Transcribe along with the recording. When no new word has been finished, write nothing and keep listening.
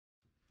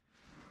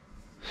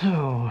So,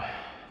 what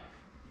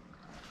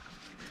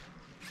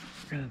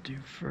we're gonna do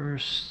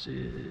first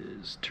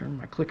is turn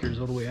my clickers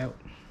all the way out.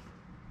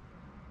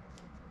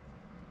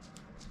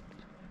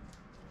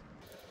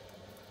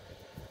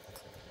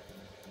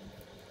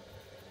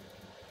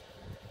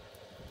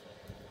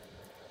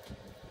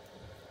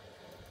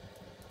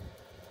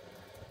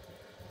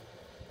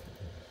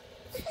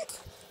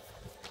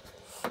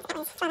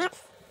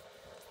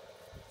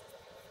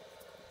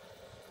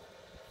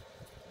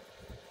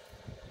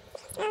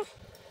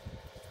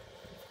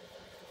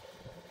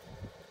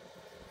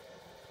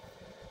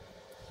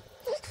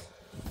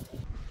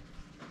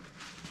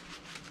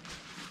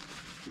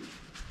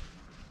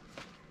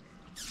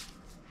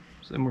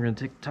 So then we're going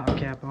to take the top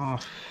cap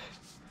off.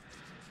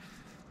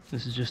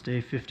 This is just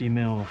a 50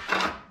 mil.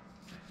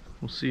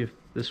 We'll see if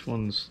this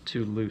one's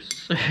too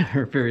loose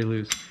or very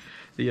loose.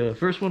 The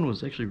first one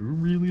was actually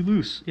really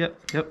loose. Yep.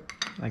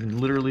 I can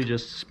literally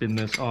just spin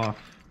this off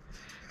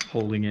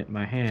holding it in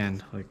my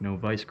hand, like no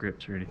vice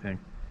grips or anything.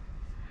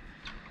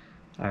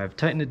 I've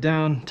tightened it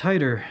down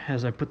tighter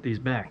as I put these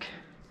back,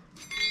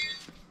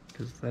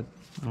 because I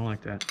don't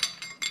like that.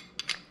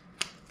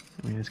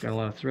 I mean, it's got a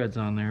lot of threads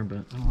on there,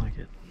 but I don't like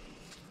it.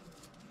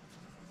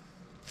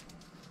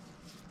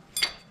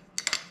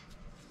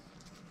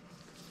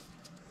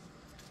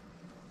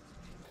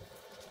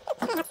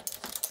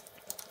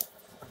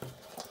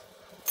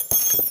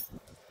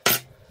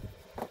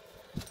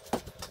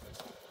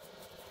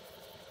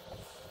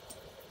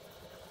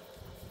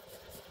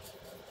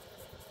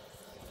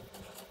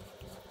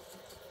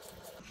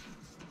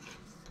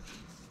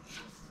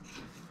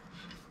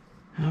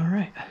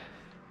 Alright,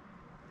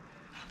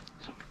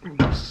 so bring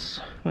this,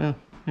 well,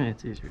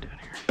 it's easier down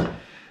here.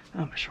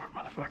 I'm a short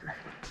motherfucker.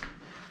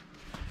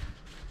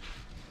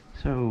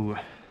 So,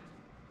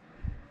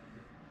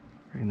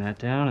 bring that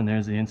down, and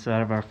there's the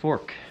inside of our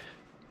fork.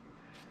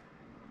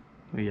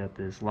 We got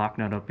this lock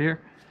nut up here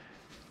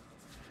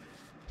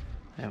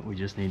that we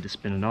just need to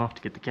spin it off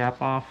to get the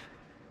cap off,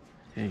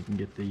 and you can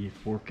get the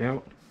fork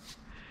out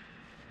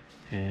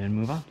and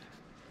move on.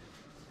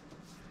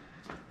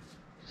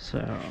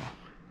 So,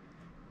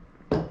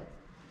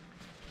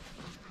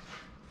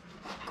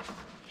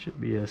 should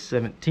be a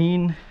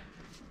 17.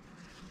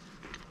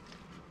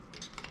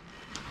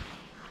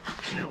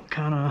 It'll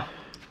kind of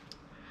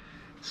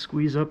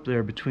squeeze up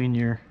there between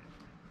your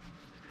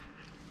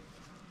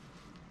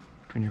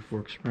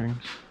fork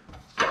springs.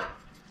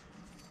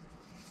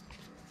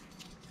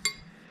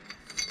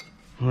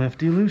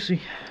 Lefty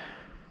loosey.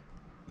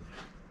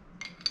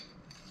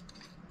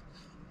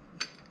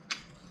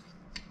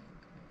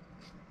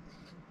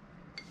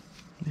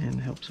 And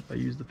it helps if I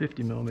use the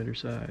 50mm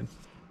side.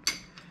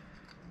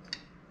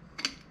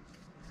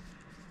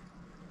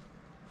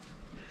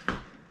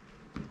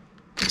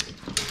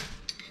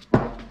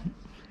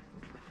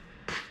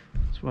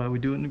 That's why we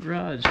do it in the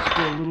garage, just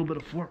for a little bit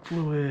of fork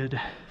fluid.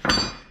 Now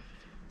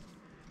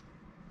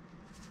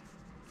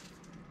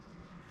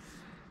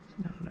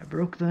that I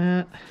broke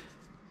that,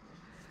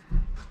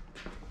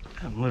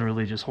 I'm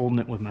literally just holding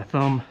it with my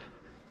thumb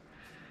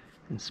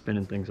and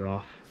spinning things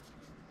off.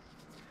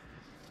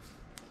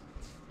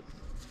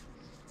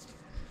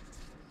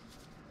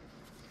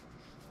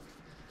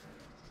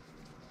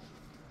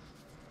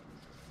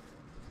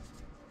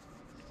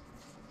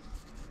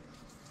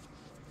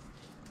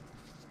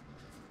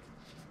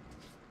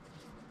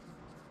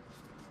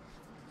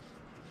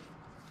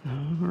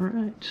 All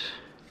right.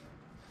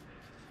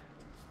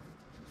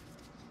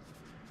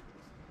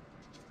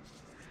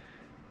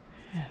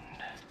 And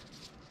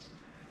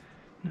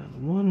now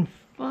the one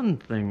fun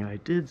thing I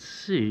did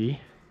see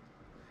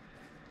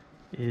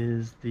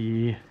is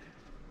the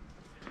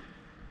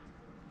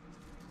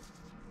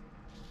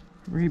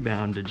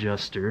rebound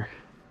adjuster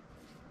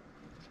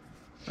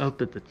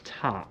up at the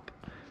top.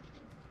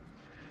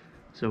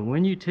 So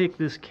when you take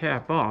this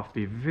cap off,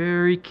 be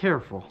very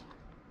careful.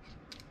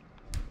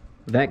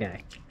 That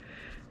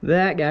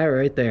guy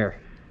right there.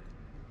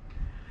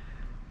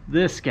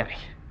 This guy.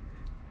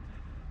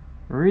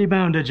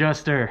 Rebound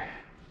adjuster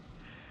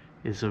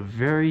is a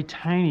very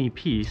tiny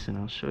piece, and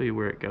I'll show you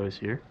where it goes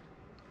here.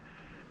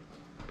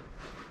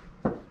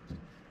 So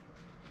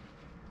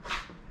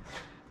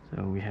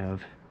we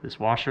have this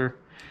washer.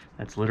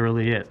 That's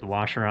literally it. The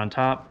washer on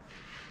top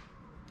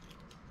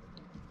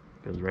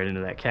goes right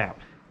into that cap.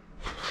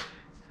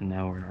 And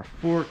now we're in our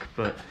fork,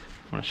 but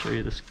I want to show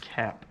you this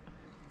cap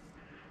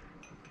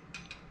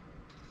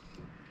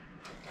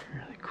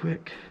really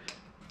quick.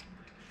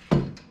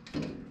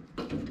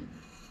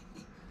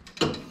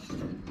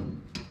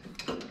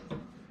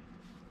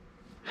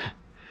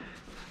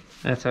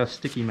 That's how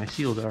sticky my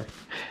seals are.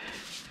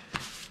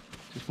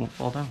 Just won't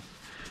fall down.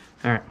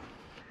 Alright.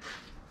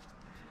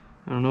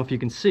 I don't know if you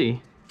can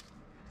see,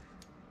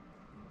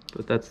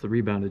 but that's the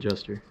rebound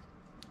adjuster.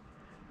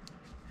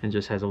 And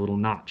just has a little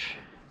notch.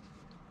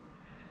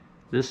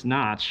 This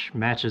notch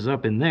matches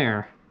up in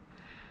there,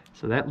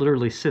 so that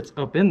literally sits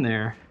up in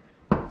there.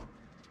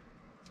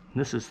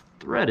 This is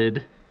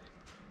threaded,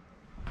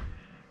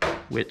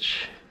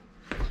 which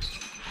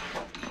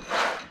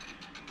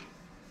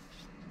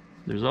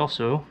there's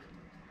also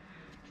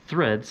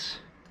threads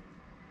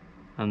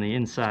on the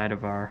inside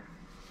of our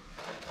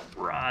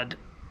rod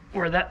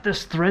where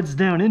this threads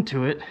down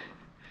into it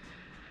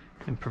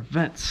and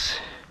prevents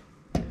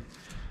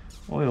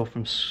oil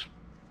from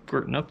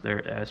squirting up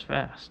there as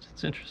fast.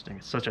 It's interesting.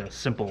 It's such a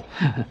simple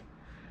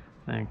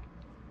thing.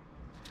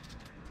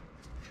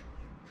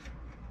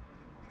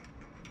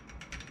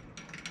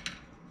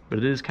 But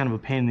it is kind of a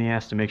pain in the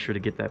ass to make sure to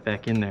get that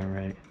back in there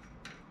right,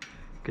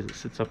 because it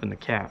sits up in the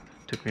cap.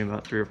 It took me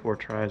about 3 or 4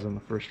 tries on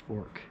the first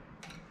fork.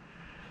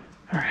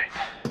 All right.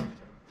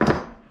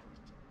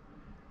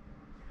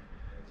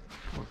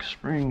 Fork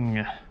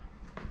spring.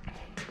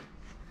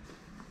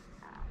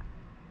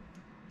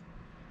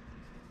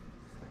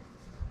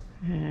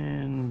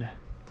 And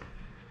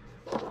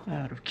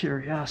out of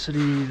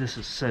curiosity, this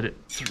is set at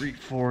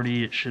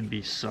 340. It should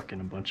be sucking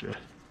a bunch of,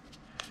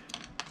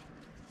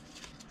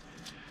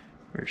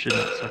 or it should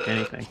not suck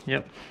anything.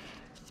 Yep.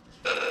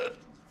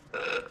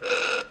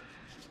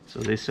 So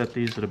they set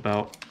these at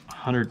about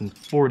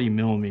 140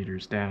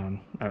 millimeters down.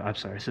 I'm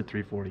sorry, I said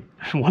 340.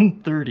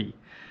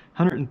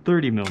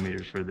 130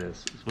 millimeters for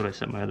this is what I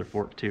set my other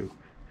fork to.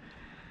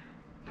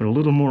 Put a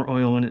little more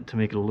oil in it to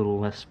make it a little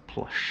less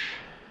plush.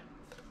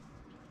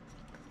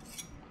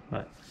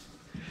 But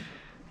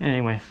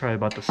anyway, probably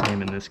about the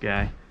same in this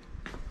guy.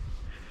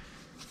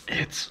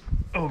 It's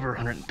over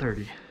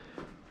 130.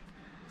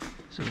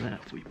 So then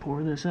if we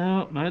pour this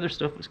out, my other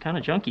stuff was kind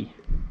of junky.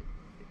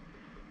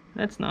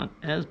 That's not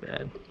as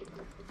bad.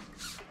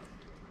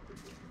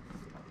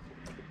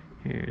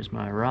 Here's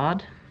my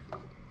rod.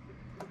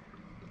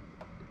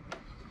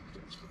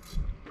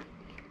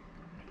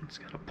 It's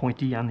got a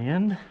pointy on the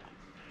end.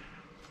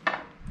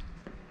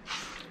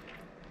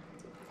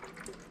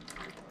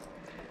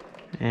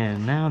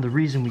 And now the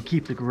reason we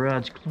keep the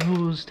garage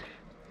closed,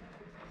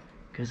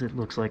 because it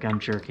looks like I'm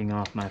jerking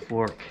off my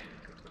fork.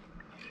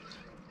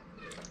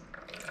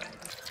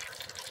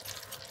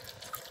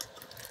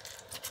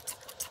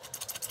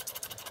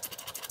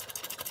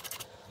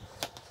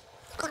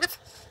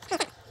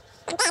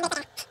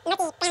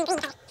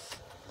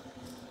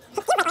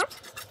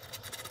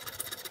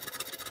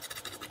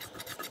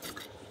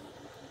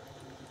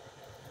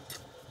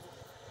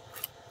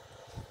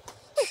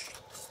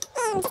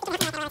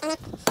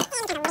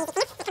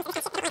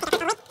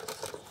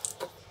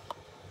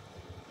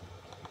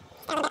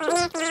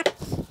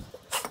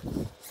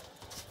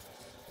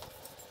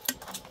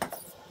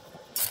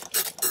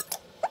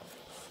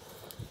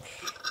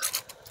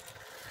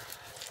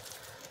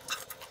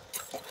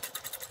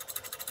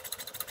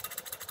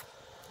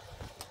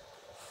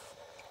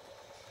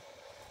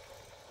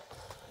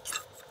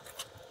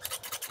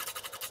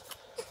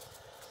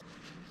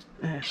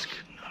 That's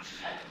good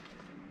enough.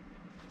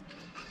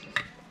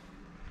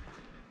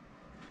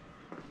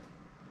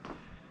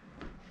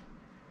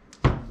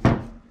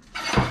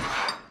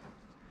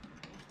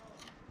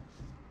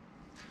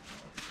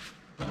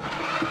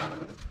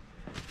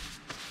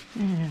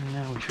 And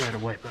now we try to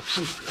wipe up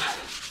some of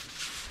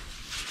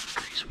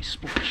the grease we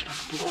splashed on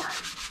the floor.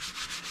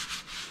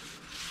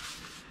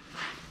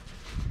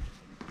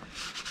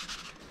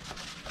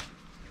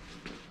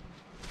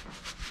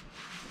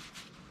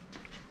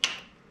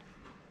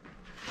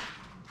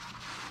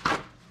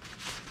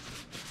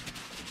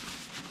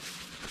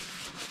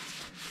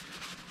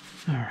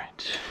 All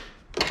right.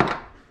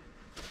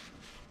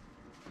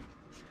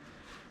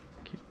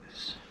 Keep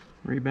this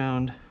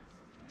rebound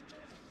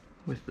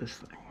with this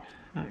thing.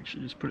 I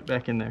actually just put it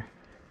back in there.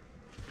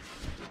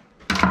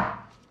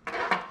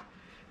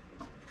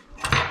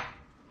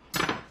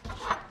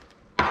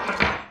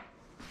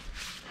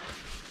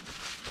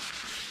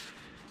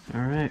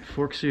 All right,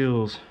 fork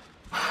seals.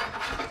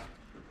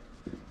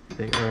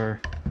 They are,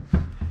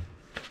 as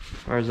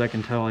far as I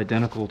can tell,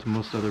 identical to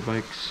most other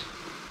bikes.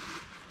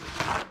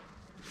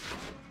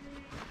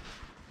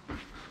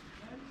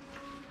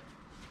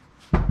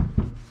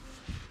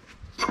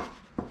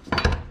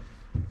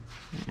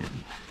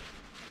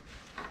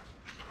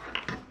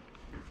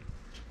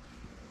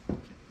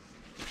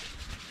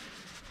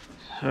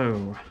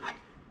 So,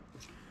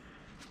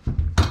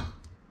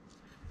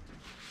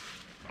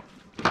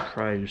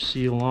 pry your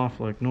seal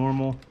off like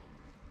normal.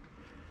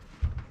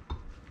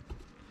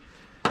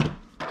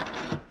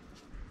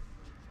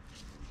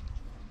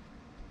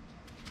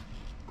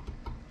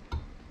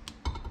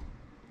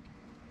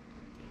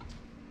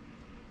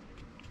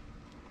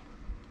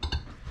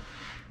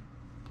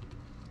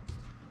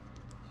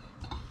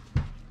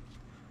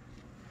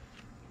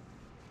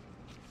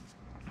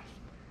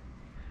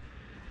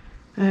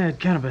 I had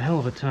kind of a hell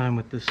of a time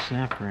with this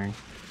snap ring,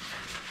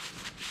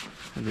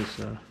 or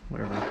this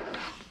whatever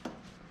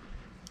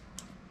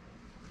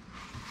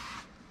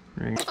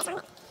ring.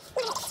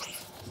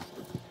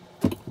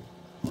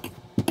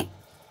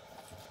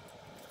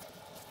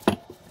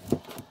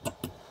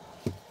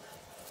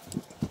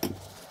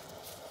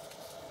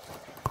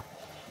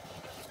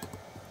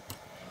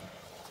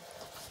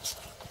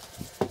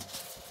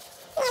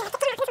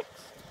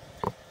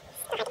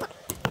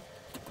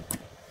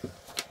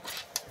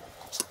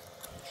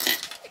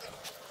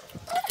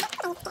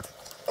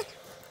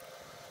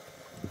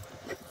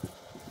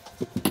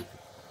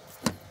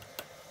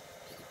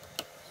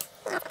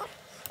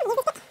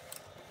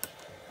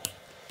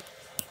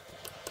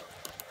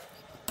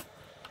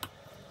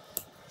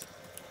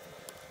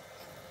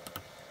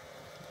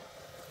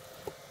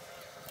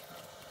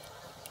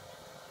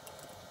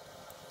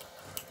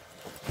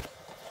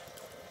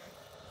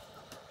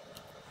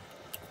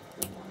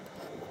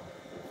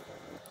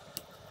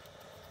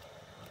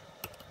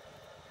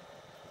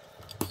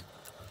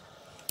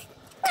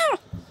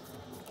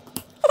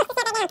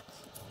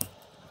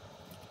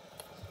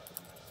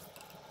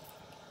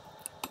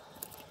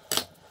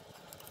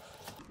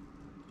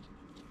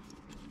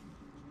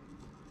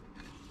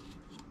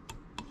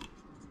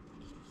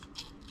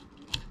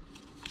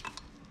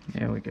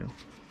 There we go.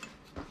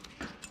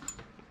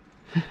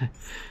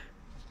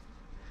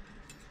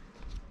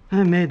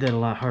 I made that a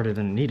lot harder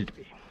than it needed to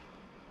be.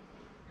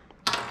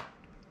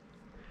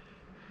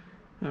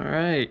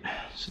 Alright,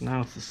 so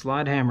now it's the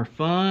slide hammer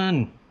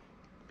fun.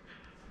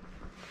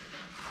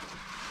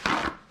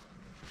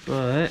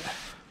 But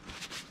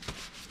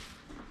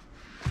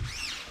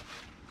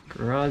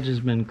garage has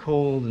been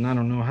cold and I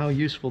don't know how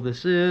useful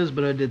this is,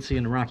 but I did see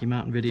in the Rocky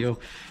Mountain video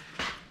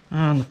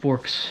on the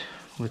forks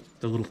with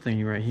the little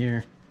thingy right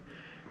here.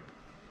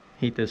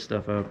 Heat this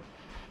stuff up.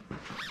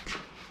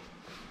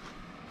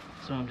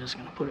 So I'm just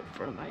gonna put it in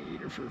front of my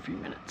heater for a few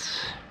minutes.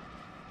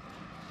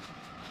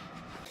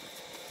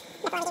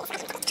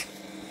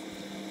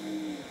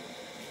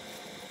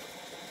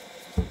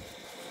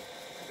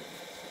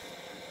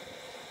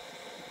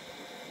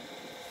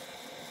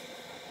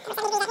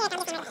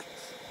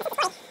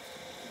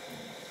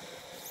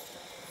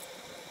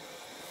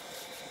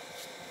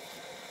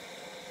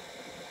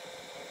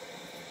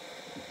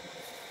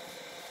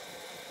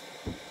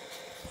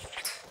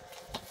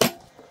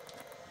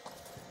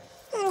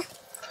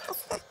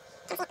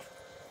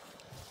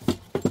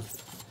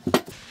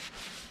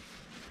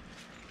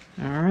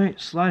 Alright,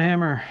 slide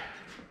hammer.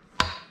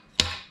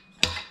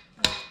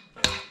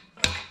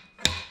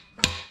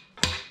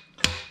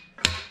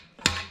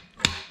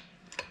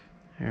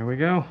 There we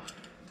go.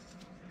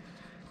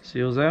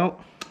 Seals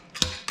out.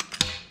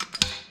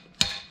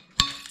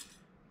 A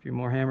few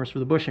more hammers for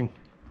the bushing.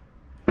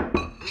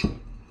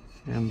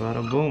 And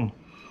bada boom.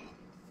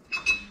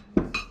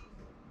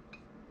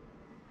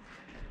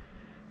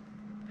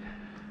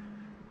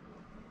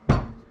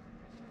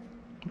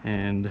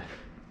 And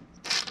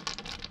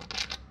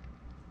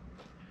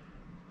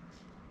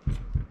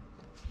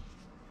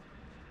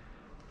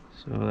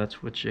so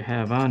that's what you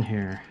have on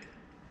here.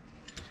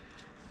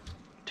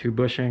 2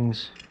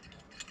 bushings,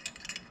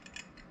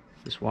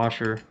 this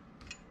washer,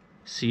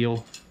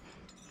 seal,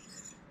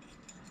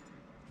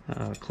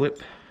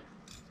 clip,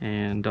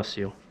 and dust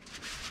seal.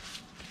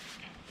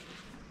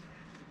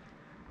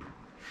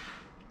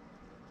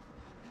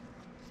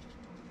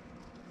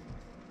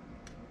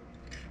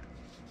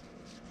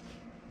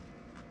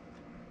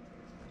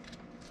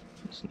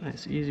 It's a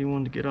nice easy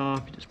one to get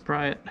off, you just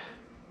pry it.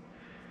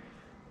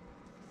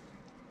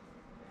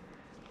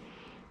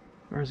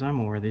 As far as I'm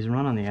aware, these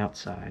run on the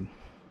outside.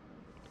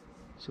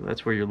 So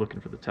that's where you're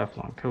looking for the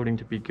Teflon coating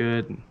to be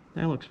good, and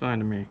that looks fine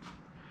to me.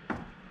 And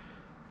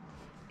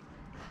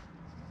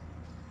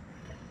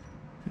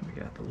we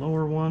got the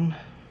lower one.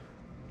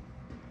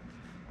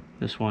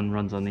 This one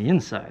runs on the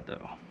inside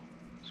though.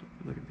 So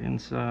if you look at the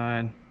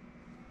inside,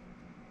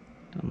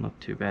 doesn't look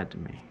too bad to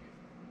me.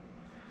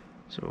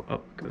 So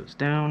up goes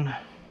down.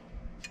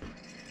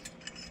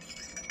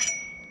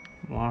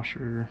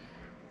 Washer.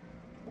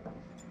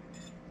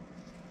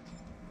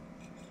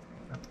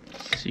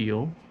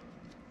 Seal.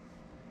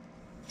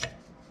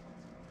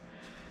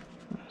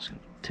 I'm just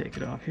going to take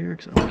it off here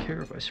because I don't care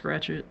if I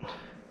scratch it.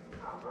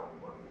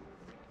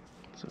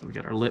 So we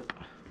got our lip.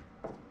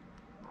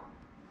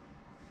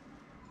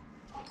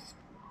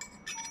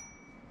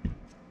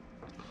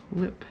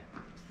 Lip.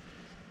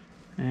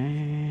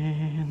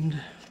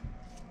 And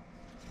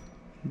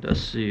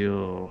dust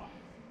seal.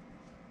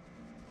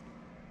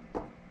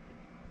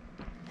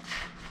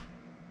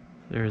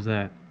 There's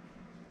that.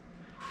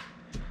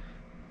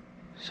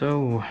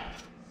 So, I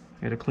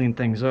gotta clean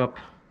things up.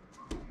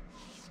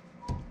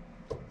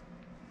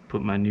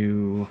 Put my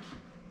new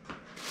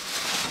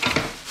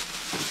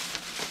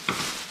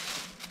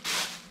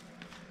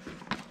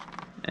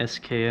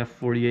SKF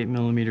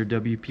 48mm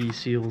WP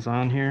seals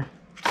on here.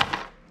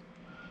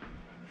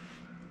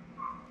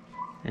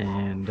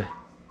 And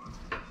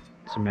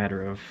it's a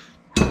matter of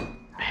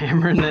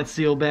hammering that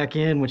seal back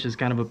in, which is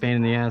kind of a pain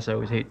in the ass. I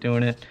always hate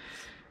doing it.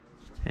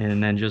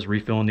 And then just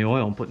refilling the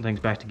oil and putting things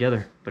back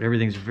together. But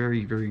everything's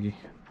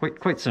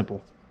quite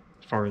simple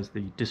as far as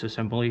the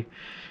disassembly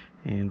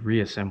and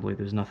reassembly.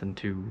 There's nothing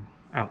too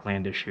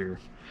outlandish here.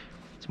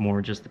 It's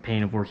more just the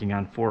pain of working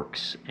on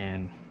forks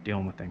and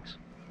dealing with things.